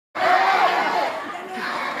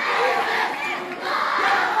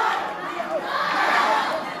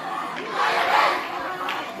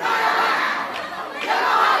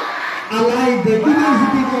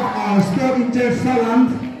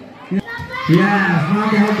Yes, now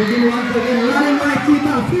they have to begin once again. Running like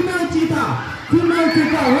cheetah, female cheetah,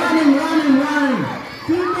 running.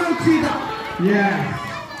 Female cheetah. Yes.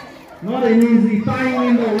 Not an easy time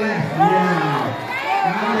in the west. Yeah.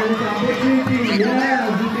 Now there is opportunity. Yes,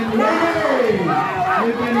 you can do it.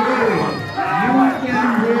 You can do it. Yes.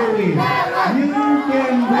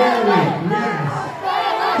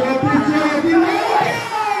 So please show your team.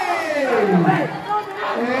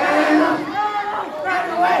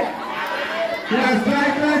 Yes,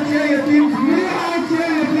 right, cheer your teams. Cheer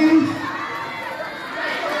your teams.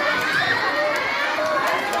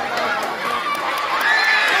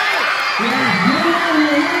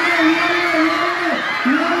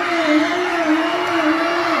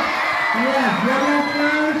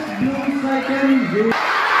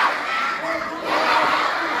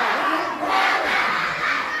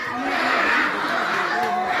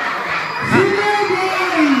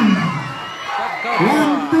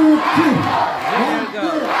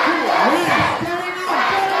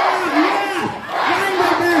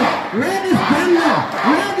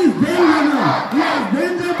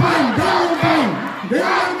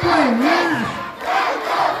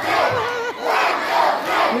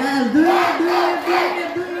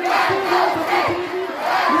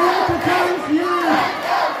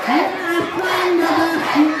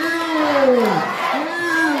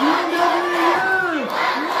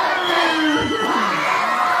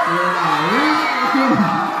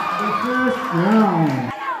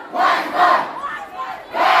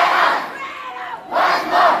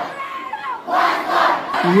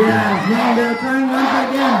 Yes, now they're trying once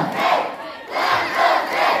again.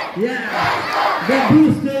 Yeah, the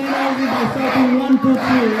booster energy by starting 1, 2, 3.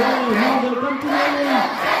 Wow, now they're continuing.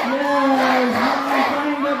 Yes, now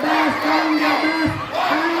trying the best. Yeah,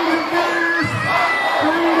 now they're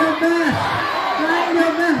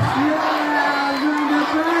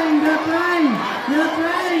trying. Yeah,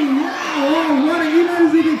 oh, what an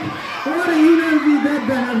energy that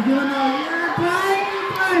they have given out. Yeah,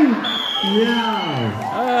 trying. Yeah.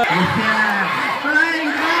 Trying,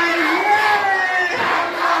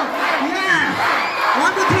 yeah.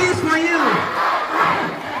 1, 2, 3 is for you.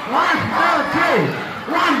 1,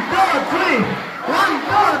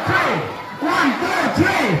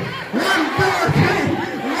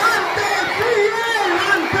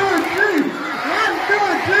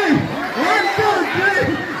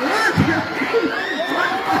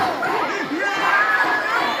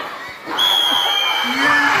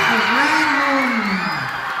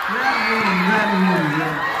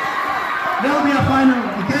 There will be a final,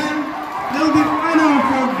 okay? There will be a final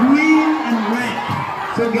for green and red.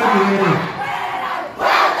 So get ready.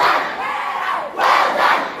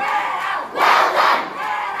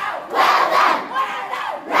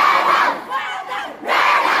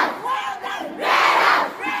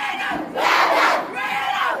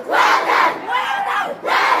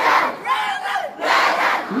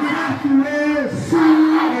 We have to wear shoe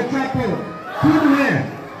or chapel. Footwear.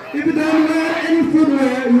 If you don't wear any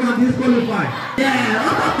footwear, you are disqualified. Yeah.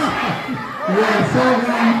 Yeah, so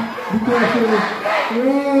because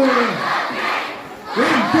 1,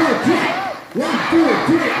 2, 3. 1, 2,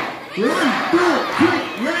 3. 1, 2, 3.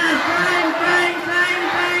 Yeah, trying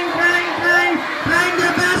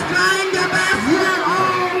the best. Yeah,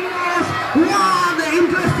 almost. Wow, the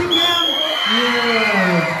interesting game. Yeah.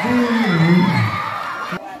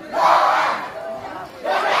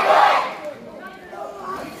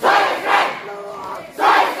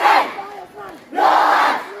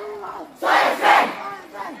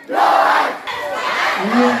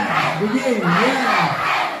 Begin, yeah.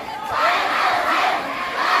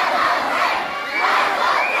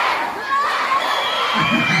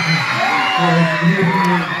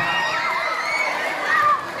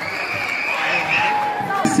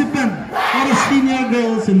 Participant for the senior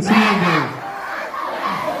girls and senior girls.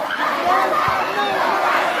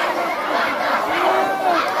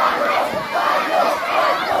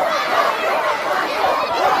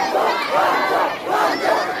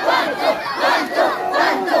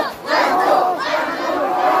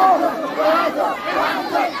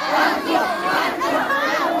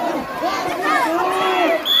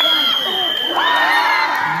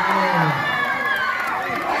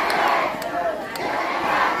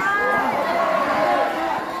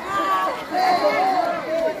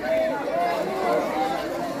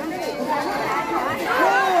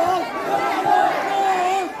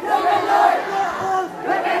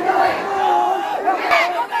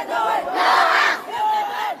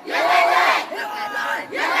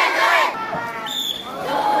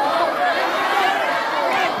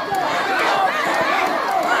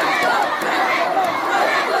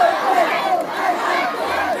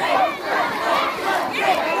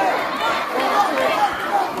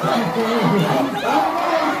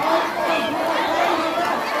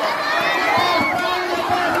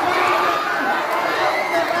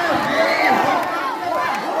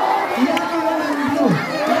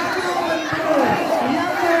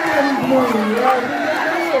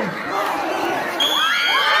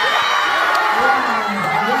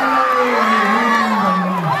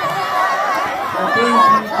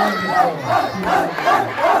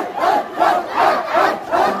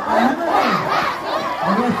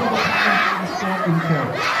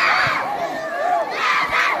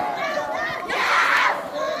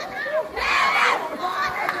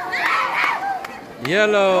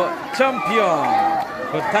 Yellow champion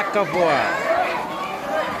for Takavoa.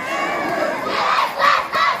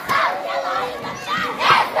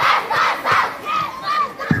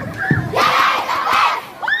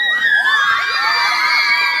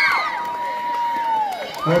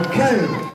 Okay.